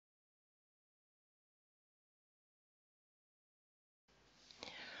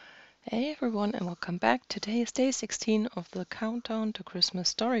Hey everyone, and welcome back. Today is day 16 of the Countdown to Christmas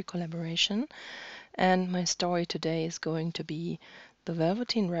story collaboration, and my story today is going to be The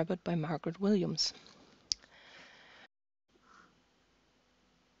Velveteen Rabbit by Margaret Williams.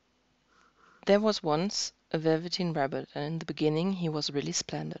 There was once a velveteen rabbit, and in the beginning he was really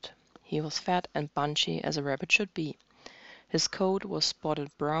splendid. He was fat and bunchy as a rabbit should be. His coat was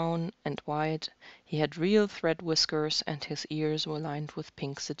spotted brown and white, he had real thread whiskers, and his ears were lined with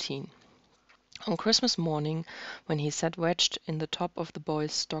pink sateen. On Christmas morning, when he sat wedged in the top of the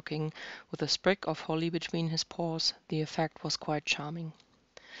boy's stocking, with a sprig of holly between his paws, the effect was quite charming.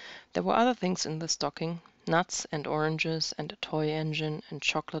 There were other things in the stocking, nuts and oranges and a toy engine and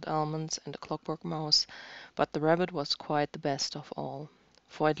chocolate almonds and a clockwork mouse, but the rabbit was quite the best of all.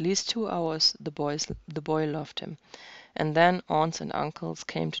 For at least 2 hours the boy loved him, and then aunts and uncles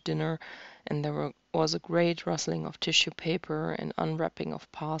came to dinner, and there was a great rustling of tissue paper and unwrapping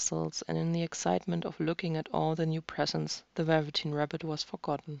of parcels, and in the excitement of looking at all the new presents the Velveteen Rabbit was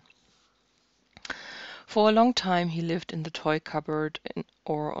forgotten. For a long time he lived in the toy cupboard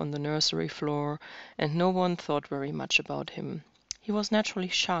or on the nursery floor, and no one thought very much about him. He was naturally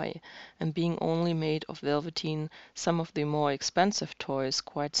shy, and being only made of velveteen, some of the more expensive toys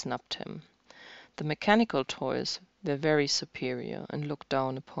quite snubbed him. The mechanical toys were very superior and looked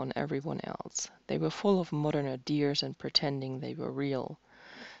down upon everyone else. They were full of modern ideas and pretending they were real.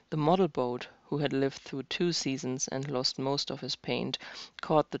 The model boat, who had lived through 2 seasons and lost most of his paint,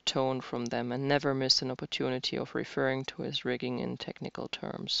 caught the tone from them and never missed an opportunity of referring to his rigging in technical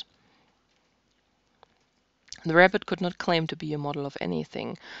terms. The rabbit could not claim to be a model of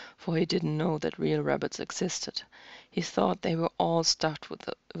anything, for he didn't know that real rabbits existed. He thought they were all stuffed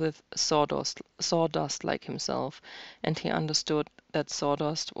with sawdust like himself, and he understood that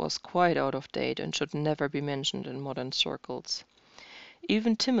sawdust was quite out of date and should never be mentioned in modern circles.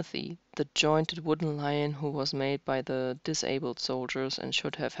 Even Timothy, the jointed wooden lion who was made by the disabled soldiers and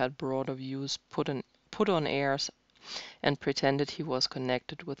should have had broader views, put on airs and pretended he was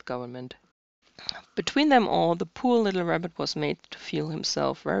connected with government. Between them all, the poor little rabbit was made to feel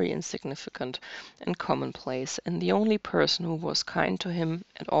himself very insignificant and commonplace, and the only person who was kind to him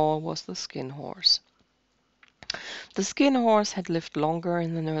at all was the Skin Horse. The Skin Horse had lived longer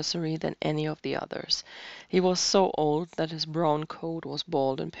in the nursery than any of the others. He was so old that his brown coat was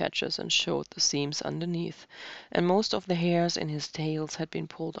bald in patches and showed the seams underneath, and most of the hairs in his tails had been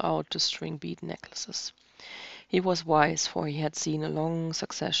pulled out to string bead necklaces. He was wise, for he had seen a long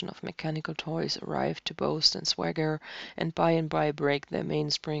succession of mechanical toys arrive to boast and swagger, and by break their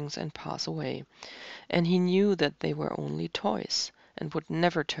mainsprings and pass away. And he knew that they were only toys, and would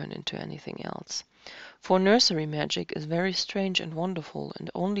never turn into anything else. For nursery magic is very strange and wonderful,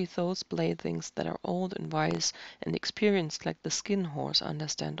 and only those playthings that are old and wise and experienced like the Skin Horse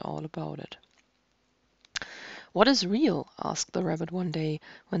understand all about it. "What is real?" asked the rabbit one day,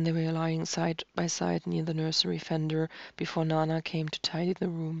 when they were lying side by side near the nursery fender before Nana came to tidy the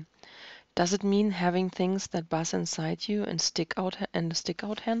room. "Does it mean having things that buzz inside you and a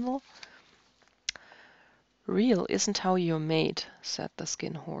stick-out handle?" "Real isn't how you're made," said the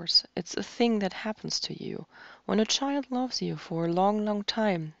Skin Horse. "It's a thing that happens to you. When a child loves you for a long, long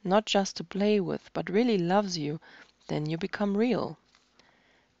time, not just to play with, but really loves you, then you become real."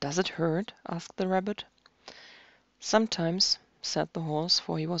 "Does it hurt?" asked the rabbit. "Sometimes," said the horse,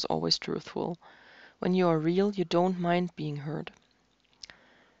 for he was always truthful. "When you are real, you don't mind being hurt."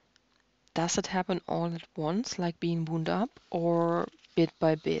 "Does it happen all at once, like being wound up, or bit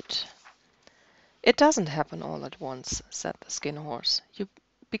by bit?" "It doesn't happen all at once," said the Skin Horse. "You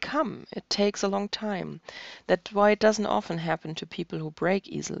become. It takes a long time. That's why it doesn't often happen to people who break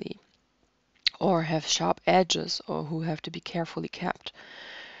easily, or have sharp edges, or who have to be carefully kept.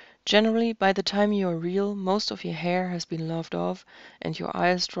 Generally, by the time you are real, most of your hair has been lopped off, and your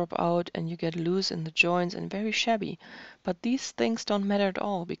eyes drop out, and you get loose in the joints and very shabby. But these things don't matter at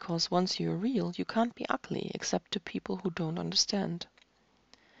all, because once you're real, you can't be ugly, except to people who don't understand."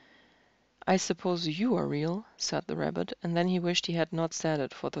 "I suppose you are real," said the rabbit, and then he wished he had not said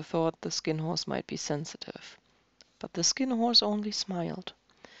it, for the thought the Skin Horse might be sensitive. But the Skin Horse only smiled.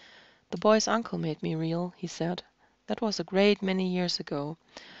 "The boy's uncle made me real," he said. "That was a great many years ago.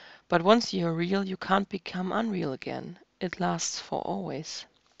 But once you are real, you can't become unreal again. It lasts for always."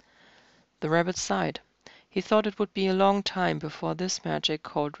 The rabbit sighed. He thought it would be a long time before this magic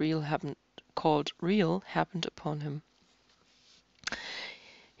called real happened upon him.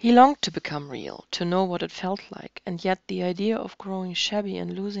 He longed to become real, to know what it felt like, and yet the idea of growing shabby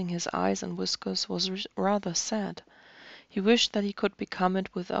and losing his eyes and whiskers was rather sad. He wished that he could become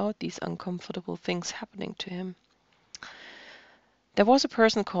it without these uncomfortable things happening to him. There was a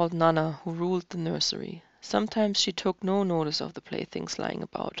person called Nana who ruled the nursery. Sometimes she took no notice of the playthings lying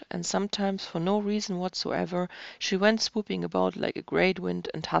about, and sometimes, for no reason whatsoever, she went swooping about like a great wind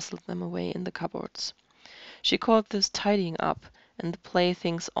and hustled them away in the cupboards. She called this tidying up, and the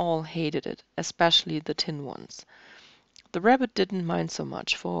playthings all hated it, especially the tin ones. The rabbit didn't mind so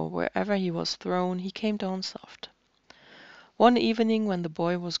much, for wherever he was thrown, he came down soft. One evening, when the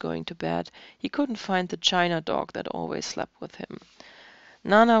boy was going to bed, he couldn't find the china dog that always slept with him.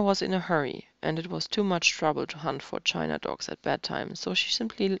 Nana was in a hurry, and it was too much trouble to hunt for china dogs at bedtime, so she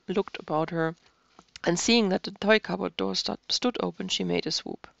simply looked about her, and seeing that the toy cupboard door stood open, she made a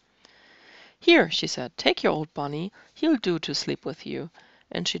swoop. "Here," she said, "take your old bunny. He'll do to sleep with you."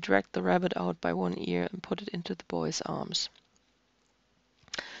 And she dragged the rabbit out by one ear and put it into the boy's arms.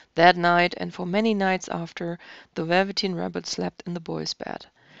 That night, and for many nights after, the Velveteen Rabbit slept in the boy's bed.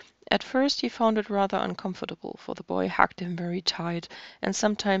 At first he found it rather uncomfortable, for the boy hugged him very tight, and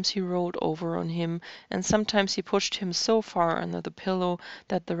sometimes he rolled over on him, and sometimes he pushed him so far under the pillow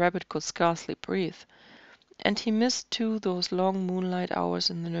that the rabbit could scarcely breathe. And he missed too those long moonlight hours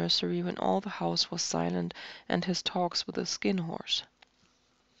in the nursery when all the house was silent, and his talks with the Skin Horse.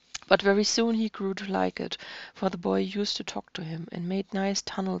 But very soon he grew to like it, for the boy used to talk to him, and made nice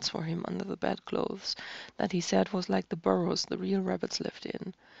tunnels for him under the bedclothes, that he said was like the burrows the real rabbits lived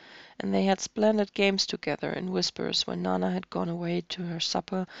in. And they had splendid games together in whispers when Nana had gone away to her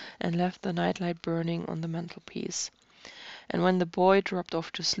supper and left the nightlight burning on the mantelpiece. And when the boy dropped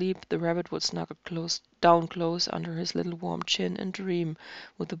off to sleep, the rabbit would snuggle down close under his little warm chin and dream,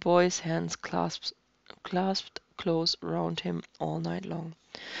 with the boy's hands clasped close round him all night long.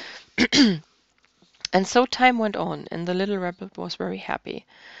 And so time went on, and the little rabbit was very happy.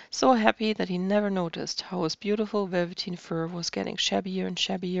 So happy that he never noticed how his beautiful velveteen fur was getting shabbier and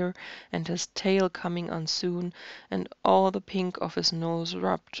shabbier, and his tail coming on soon, and all the pink of his nose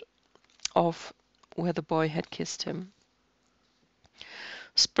rubbed off where the boy had kissed him.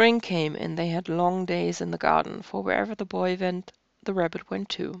 Spring came, and they had long days in the garden, for wherever the boy went, the rabbit went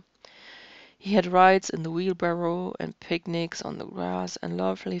too. He had rides in the wheelbarrow, and picnics on the grass, and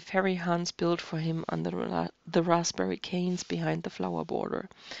lovely fairy hunts built for him under the raspberry canes behind the flower border.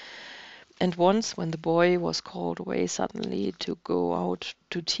 And once, when the boy was called away suddenly to go out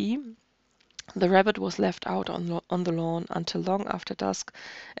to tea, the rabbit was left out on the lawn until long after dusk,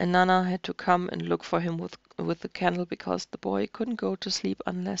 and Nana had to come and look for him with the candle, because the boy couldn't go to sleep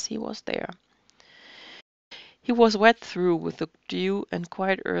unless he was there. He was wet through with the dew, and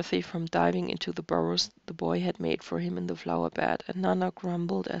quite earthy from diving into the burrows the boy had made for him in the flower bed, and Nana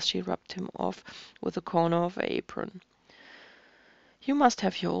grumbled as she rubbed him off with the corner of her apron. "You must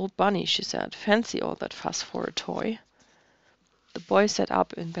have your old bunny," she said. "Fancy all that fuss for a toy." The boy sat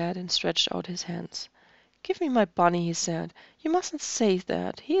up in bed and stretched out his hands. "Give me my bunny," he said. "You mustn't say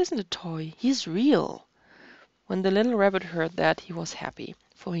that. He isn't a toy. He's real." When the little rabbit heard that, he was happy,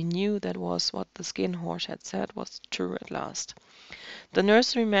 for he knew that was what the Skin Horse had said was true at last. The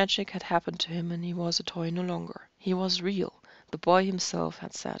nursery magic had happened to him, and he was a toy no longer. He was real. The boy himself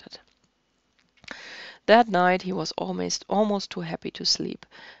had said it. That night he was almost too happy to sleep,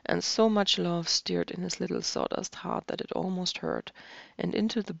 and so much love stirred in his little sawdust heart that it almost hurt, and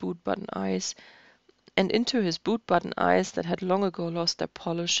into his boot button eyes that had long ago lost their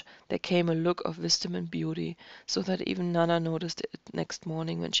polish, there came a look of wisdom and beauty, so that even Nana noticed it next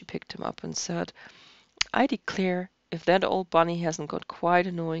morning when she picked him up and said, "I declare if that old bunny hasn't got quite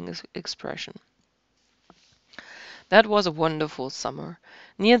a knowing expression." That was a wonderful summer.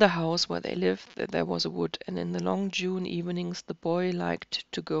 Near the house where they lived there was a wood, and in the long June evenings the boy liked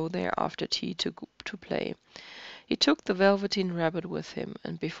to go there after tea to play. He took the Velveteen Rabbit with him,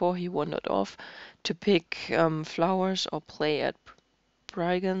 and before he wandered off to pick flowers or play at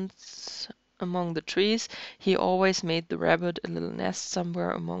brigands among the trees, he always made the rabbit a little nest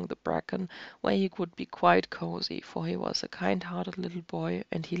somewhere among the bracken, where he could be quite cozy, for he was a kind-hearted little boy,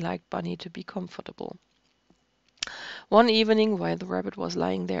 and he liked Bunny to be comfortable. One evening, while the rabbit was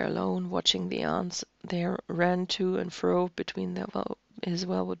lying there alone, watching the ants there ran to and fro between his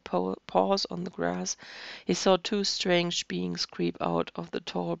velvet paws on the grass, he saw two strange beings creep out of the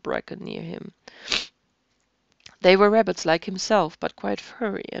tall bracken near him. They were rabbits like himself, but quite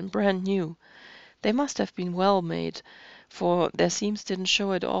furry and brand new. They must have been well made, for their seams didn't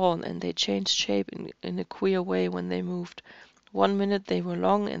show at all, and they changed shape in a queer way when they moved. One minute they were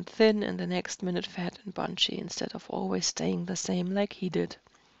long and thin, and the next minute fat and bunchy, instead of always staying the same like he did.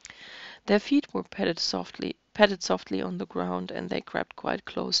 Their feet were patted softly on the ground, and they crept quite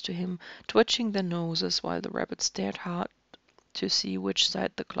close to him, twitching their noses, while the rabbit stared hard to see which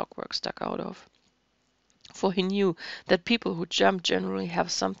side the clockwork stuck out of. for he knew that people who jump generally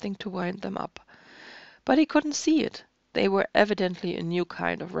have something to wind them up. But he couldn't see it. They were evidently a new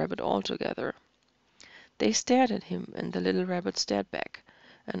kind of rabbit altogether. They stared at him, and the little rabbit stared back,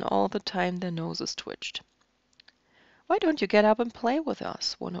 and all the time their noses twitched. "Why don't you get up and play with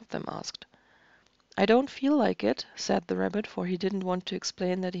us?" one of them asked. "I don't feel like it," said the rabbit, for he didn't want to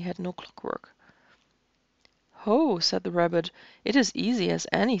explain that he had no clockwork. "Ho!" said the rabbit, "it is easy as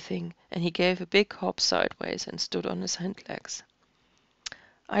anything," and he gave a big hop sideways and stood on his hind legs.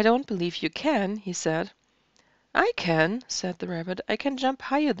 "I don't believe you can," he said. "I can," said the rabbit. "I can jump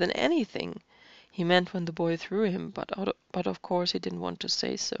higher than anything." He meant when the boy threw him, but of course he didn't want to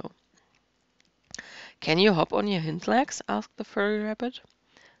say so. "Can you hop on your hind legs?" asked the furry rabbit.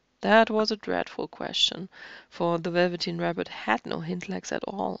 That was a dreadful question, for the Velveteen Rabbit had no hind legs at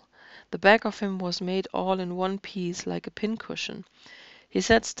all. The back of him was made all in one piece like a pincushion. He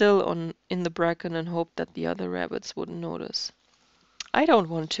sat still in the bracken and hoped that the other rabbits wouldn't notice. "I don't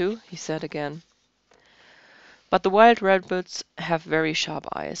want to," he said again. But the wild rabbits have very sharp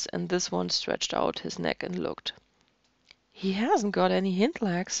eyes, and this one stretched out his neck and looked. "He hasn't got any hind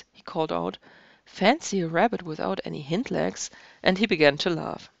legs," he called out. "Fancy a rabbit without any hind legs!" And he began to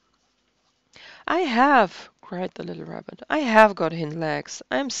laugh. "I have!" cried the little rabbit. "I have got hind legs.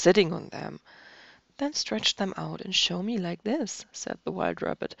 I am sitting on them." "Then stretch them out and show me like this," said the wild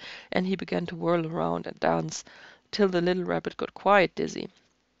rabbit, and he began to whirl around and dance till the little rabbit got quite dizzy.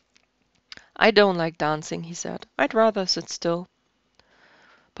 "I don't like dancing," he said. "I'd rather sit still."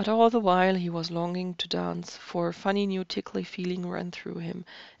 But all the while he was longing to dance, for a funny new tickly feeling ran through him,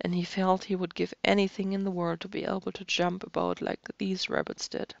 and he felt he would give anything in the world to be able to jump about like these rabbits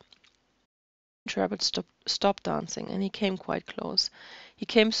did. Rabbit stopped dancing, and he came quite close. He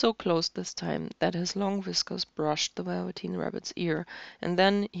came so close this time that his long whiskers brushed the Velveteen Rabbit's ear, and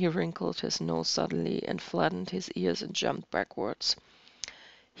then he wrinkled his nose suddenly and flattened his ears and jumped backwards.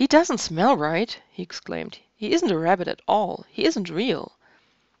 "He doesn't smell right!" he exclaimed. "He isn't a rabbit at all. He isn't real."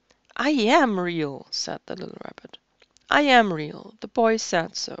 "I am real," said the little rabbit. "I am real. The boy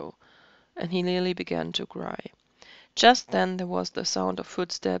said so." And he nearly began to cry. Just then there was the sound of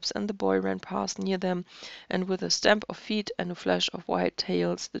footsteps, and the boy ran past near them, and with a stamp of feet and a flash of white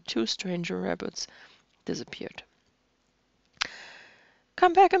tails, the two stranger rabbits disappeared.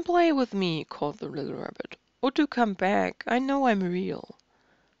 "Come back and play with me," called the little rabbit. "Oh, do come back. I know I'm real."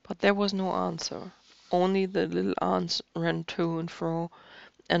 But there was no answer. Only the little ants ran to and fro,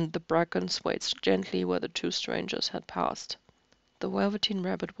 and the bracken swayed gently where the two strangers had passed. The Velveteen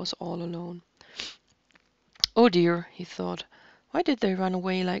Rabbit was all alone. "Oh dear," he thought, "why did they run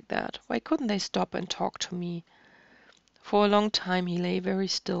away like that? Why couldn't they stop and talk to me?" For a long time he lay very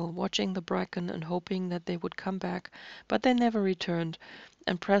still, watching the bracken and hoping that they would come back, but they never returned,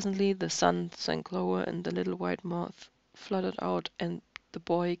 and presently the sun sank lower and the little white moth fluttered out, and the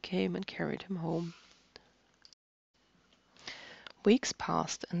boy came and carried him home. Weeks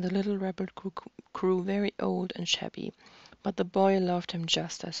passed, and the little rabbit grew very old and shabby, but the boy loved him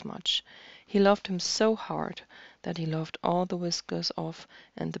just as much. He loved him so hard that he loved all the whiskers off,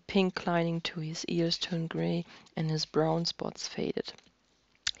 and the pink clinging to his ears turned gray, and his brown spots faded.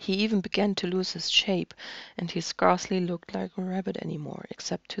 He even began to lose his shape, and he scarcely looked like a rabbit any more,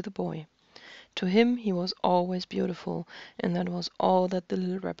 except to the boy. To him he was always beautiful, and that was all that the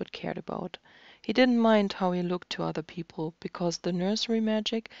little rabbit cared about. He didn't mind how he looked to other people, because the nursery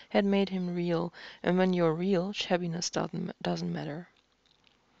magic had made him real, and when you're real, shabbiness doesn't matter.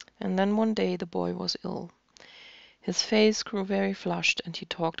 And then one day the boy was ill. His face grew very flushed, and he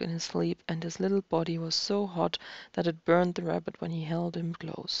talked in his sleep, and his little body was so hot that it burned the rabbit when he held him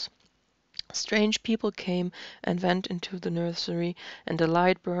close. Strange people came and went into the nursery, and the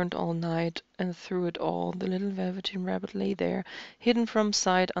light burned all night, and through it all the little Velveteen Rabbit lay there, hidden from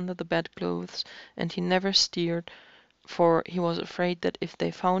sight under the bedclothes, and he never stirred, for he was afraid that if they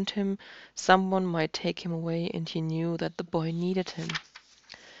found him, someone might take him away, and he knew that the boy needed him.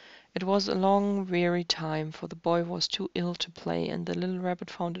 It was a long, weary time, for the boy was too ill to play, and the little rabbit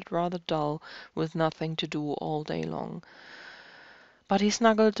found it rather dull, with nothing to do all day long. But he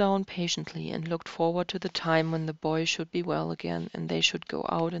snuggled down patiently, and looked forward to the time when the boy should be well again, and they should go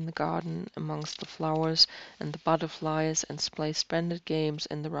out in the garden amongst the flowers and the butterflies, and play splendid games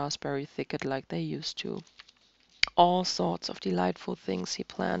in the raspberry thicket like they used to. All sorts of delightful things he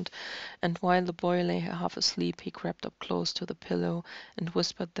planned, and while the boy lay half asleep, he crept up close to the pillow and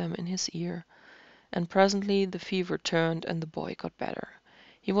whispered them in his ear. And presently the fever turned, and the boy got better.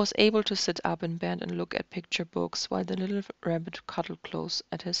 He was able to sit up in bed and look at picture books, while the little rabbit cuddled close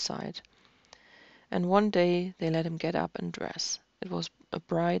at his side. And one day they let him get up and dress. It was a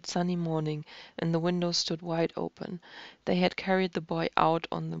bright, sunny morning, and the windows stood wide open. They had carried the boy out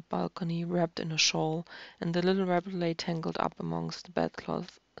on the balcony, wrapped in a shawl, and the little rabbit lay tangled up amongst the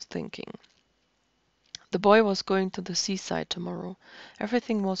bedclothes, thinking. The boy was going to the seaside tomorrow.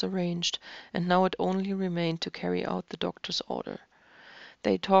 Everything was arranged, and now it only remained to carry out the doctor's order.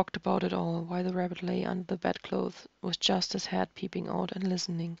 They talked about it all while the rabbit lay under the bedclothes, with just his head peeping out and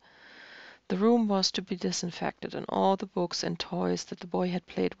listening. The room was to be disinfected, and all the books and toys that the boy had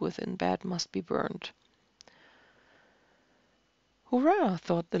played with in bed must be burned. "Hurrah!"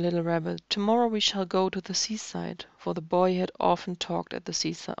 thought the little rabbit. "Tomorrow we shall go to the seaside," for the boy had often talked of the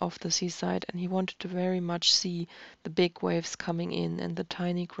seaside, and he wanted to very much see the big waves coming in, and the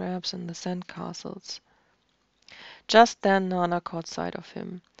tiny crabs and the sand castles. Just then Nana caught sight of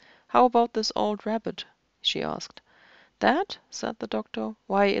him. "How about this old rabbit?" she asked. "That?" said the doctor.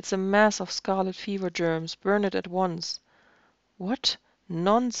 "Why, it's a mass of scarlet fever germs. Burn it at once." "What?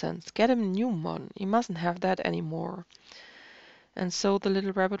 Nonsense! Get him a new one. He mustn't have that any more." And so the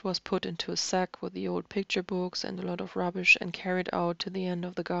little rabbit was put into a sack with the old picture books and a lot of rubbish, and carried out to the end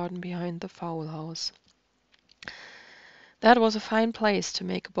of the garden behind the fowl house. That was a fine place to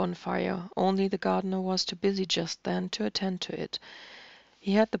make a bonfire, only the gardener was too busy just then to attend to it.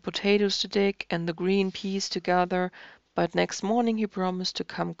 He had the potatoes to dig and the green peas to gather, but next morning he promised to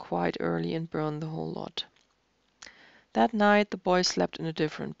come quite early and burn the whole lot. That night the boy slept in a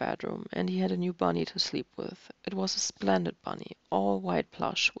different bedroom, and he had a new bunny to sleep with. It was a splendid bunny, all white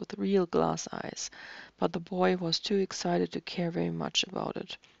plush, with real glass eyes, but the boy was too excited to care very much about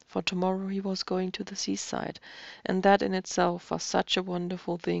it, for tomorrow he was going to the seaside, and that in itself was such a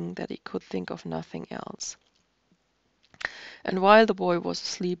wonderful thing that he could think of nothing else. And while the boy was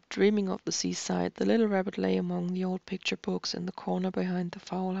asleep, dreaming of the seaside, the little rabbit lay among the old picture books in the corner behind the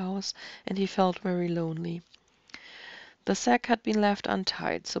fowl house, and he felt very lonely. The sack had been left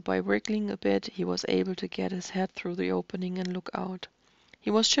untied, so by wriggling a bit he was able to get his head through the opening and look out. He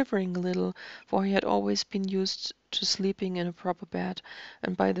was shivering a little, for he had always been used to sleeping in a proper bed,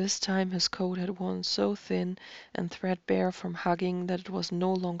 and by this time his coat had worn so thin and threadbare from hugging that it was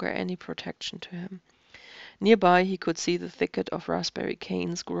no longer any protection to him. Nearby he could see the thicket of raspberry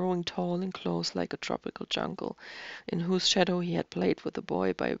canes growing tall and close like a tropical jungle, in whose shadow he had played with the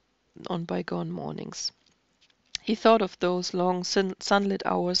boy on bygone mornings. He thought of those long sunlit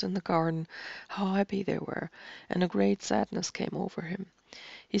hours in the garden, how happy they were, and a great sadness came over him.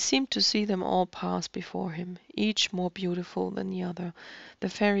 He seemed to see them all pass before him, each more beautiful than the other: the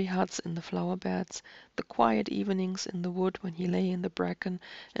fairy huts in the flower beds, the quiet evenings in the wood when he lay in the bracken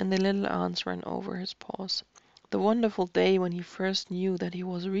and the little ants ran over his paws. The wonderful day when he first knew that he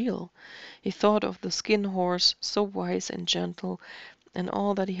was real. He thought of the skin horse, so wise and gentle, and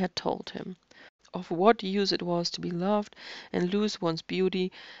all that he had told him. Of what use it was to be loved and lose one's beauty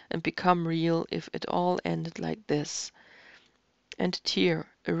and become real if it all ended like this. And a tear,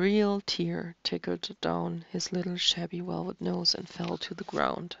 a real tear, trickled down his little shabby velvet nose and fell to the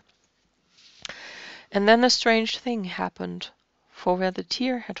ground. And then a strange thing happened, for where the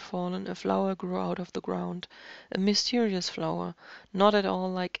tear had fallen a flower grew out of the ground, a mysterious flower, not at all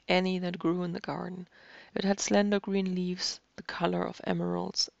like any that grew in the garden. It had slender green leaves, the color of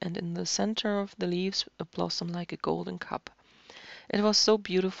emeralds, and in the center of the leaves a blossom like a golden cup. It was so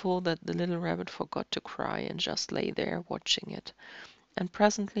beautiful that the little rabbit forgot to cry and just lay there watching it. And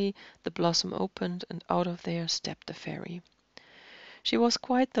presently the blossom opened, and out of there stepped a fairy. She was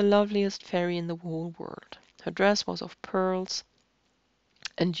quite the loveliest fairy in the whole world. Her dress was of pearls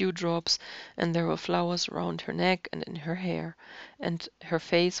and dewdrops, and there were flowers round her neck and in her hair, and her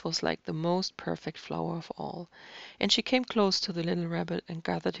face was like the most perfect flower of all. And she came close to the little rabbit and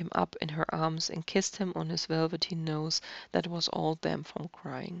gathered him up in her arms and kissed him on his velveteen nose that was all damp from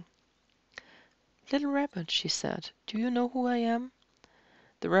crying. "Little rabbit," she said, "do you know who I am?"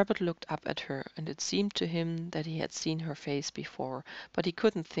 The rabbit looked up at her, and it seemed to him that he had seen her face before, but he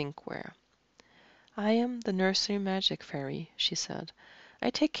couldn't think where. "I am the nursery magic fairy," she said. "I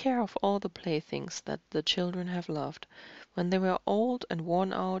take care of all the playthings that the children have loved. When they were old and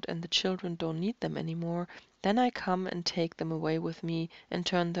worn out and the children don't need them any more, then I come and take them away with me and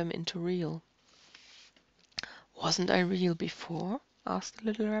turn them into real." "Wasn't I real before?" asked the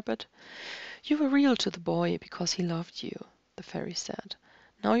little rabbit. "You were real to the boy because he loved you," the fairy said.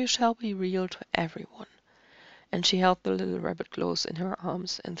 "Now you shall be real to everyone." And she held the little rabbit close in her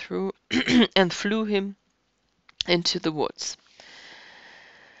arms and and flew him into the woods.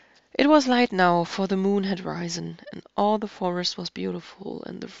 It was light now, for the moon had risen, and all the forest was beautiful,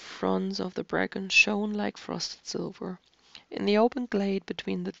 and the fronds of the bracken shone like frosted silver. In the open glade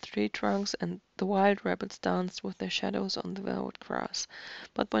between the tree trunks and the wild rabbits danced with their shadows on the velvet grass.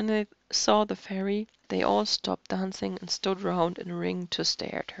 But when they saw the fairy, they all stopped dancing and stood round in a ring to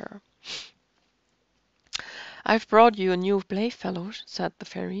stare at her. "I've brought you a new playfellow," said the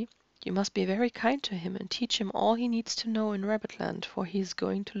fairy. "You must be very kind to him and teach him all he needs to know in Rabbitland, for he is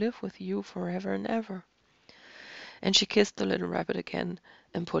going to live with you forever and ever." And she kissed the little rabbit again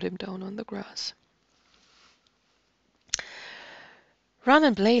and put him down on the grass. "Run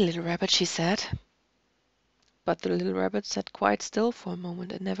and play, little rabbit," she said. But the little rabbit sat quite still for a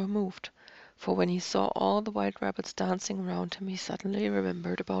moment and never moved, for when he saw all the white rabbits dancing around him, he suddenly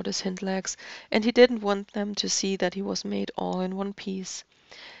remembered about his hind legs, and he didn't want them to see that he was made all in one piece.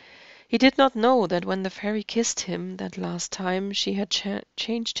 He did not know that when the fairy kissed him that last time she had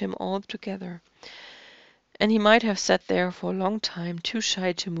changed him altogether, and he might have sat there for a long time, too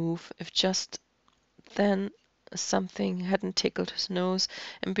shy to move, if just then something hadn't tickled his nose,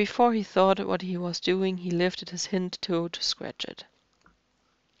 and before he thought what he was doing, he lifted his hind toe to scratch it.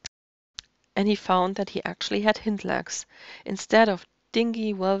 And he found that he actually had hind legs. Instead of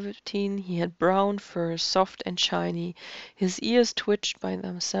dingy velveteen, he had brown fur, soft and shiny. His ears twitched by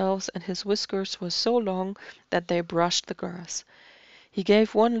themselves, and his whiskers were so long that they brushed the grass. He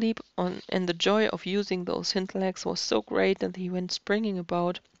gave one leap on, and the joy of using those hind legs was so great that he went springing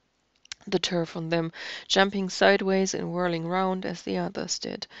about the turf on them, jumping sideways and whirling round as the others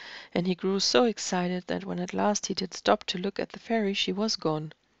did. And he grew so excited that when at last he did stop to look at the fairy, she was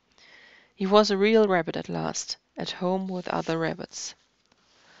gone. He was a real rabbit at last, at home with other rabbits.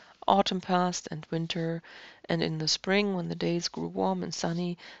 Autumn passed, and winter, and in the spring, when the days grew warm and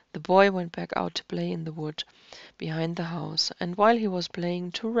sunny, the boy went back out to play in the wood behind the house, and while he was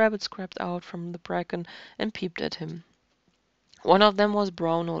playing, two rabbits crept out from the bracken and peeped at him. One of them was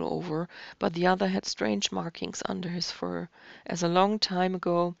brown all over, but the other had strange markings under his fur, as though a long time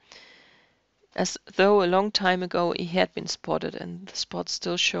ago he had been spotted, and the spots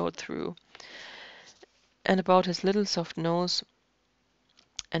still showed through. And about his little soft nose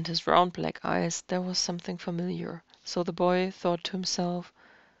and his round black eyes there was something familiar, so the boy thought to himself,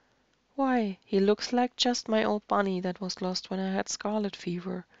 "Why, he looks like just my old bunny that was lost when I had scarlet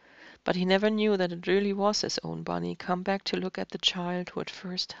fever." But he never knew that it really was his own bunny, come back to look at the child who had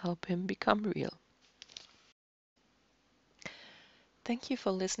first helped him become real. Thank you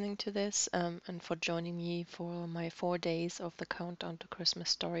for listening to this and for joining me for my 4 days of the Countdown to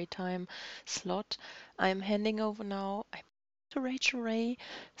Christmas Storytime slot. I'm handing over now to Rachel Rae.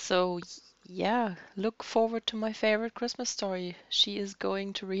 So yeah, look forward to my favorite Christmas story. She is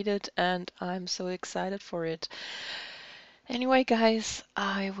going to read it and I'm so excited for it. Anyway, guys,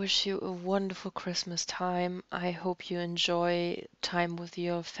 I wish you a wonderful Christmas time. I hope you enjoy time with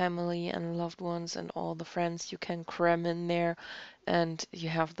your family and loved ones and all the friends you can cram in there, and you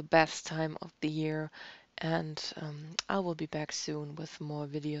have the best time of the year. And I will be back soon with more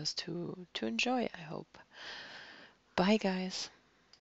videos to enjoy, I hope. Bye, guys.